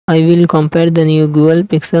I will compare the new Google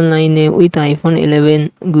Pixel 9a with iPhone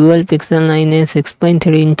 11. Google Pixel 9a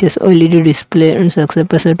 6.3 inches OLED display and success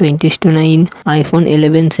ratio 20:9. iPhone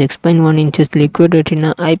 11 6.1 inches liquid retina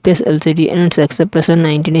IPS LCD and success ratio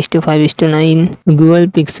 19:5:9. Google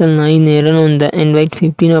Pixel 9a run on the Android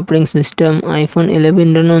 15 operating system. iPhone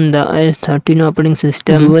 11 run on the iOS 13 operating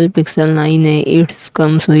system. Google Pixel 9a it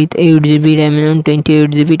comes with 8GB RAM and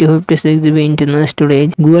 28GB to 56GB internal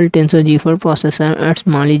storage. Google Tensor G4 processor and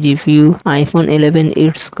Mali GPU. iPhone 11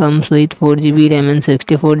 it comes with 4GB RAM and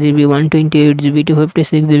 64GB 128GB to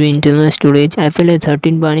 56GB internal storage. Apple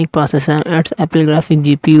A13 Bionic processor adds Apple graphic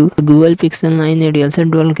GPU. Google Pixel 9 a real set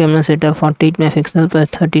dual camera setup 48 MP plus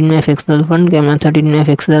 13 MP front camera 13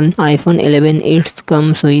 MP. iPhone 11 it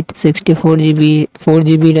comes with 64GB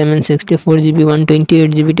 4GB RAM and 64GB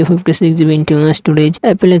 128GB to 56GB internal storage.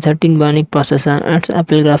 Apple A13 Bionic processor adds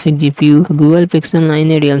Apple graphic GPU. Google Pixel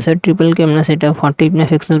 9 a real set triple camera setup 48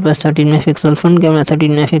 MP plus 13 MP front camera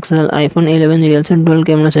 13 MP. iPhone 11 real set dual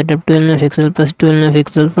camera setup 12 MP plus 12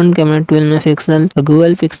 MP front camera 12 MP.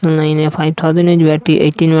 Google Pixel 9a 5000 mAh battery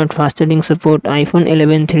 18W fast charging support. iPhone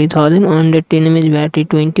 11 3110 mAh battery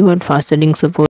 20W fast charging support.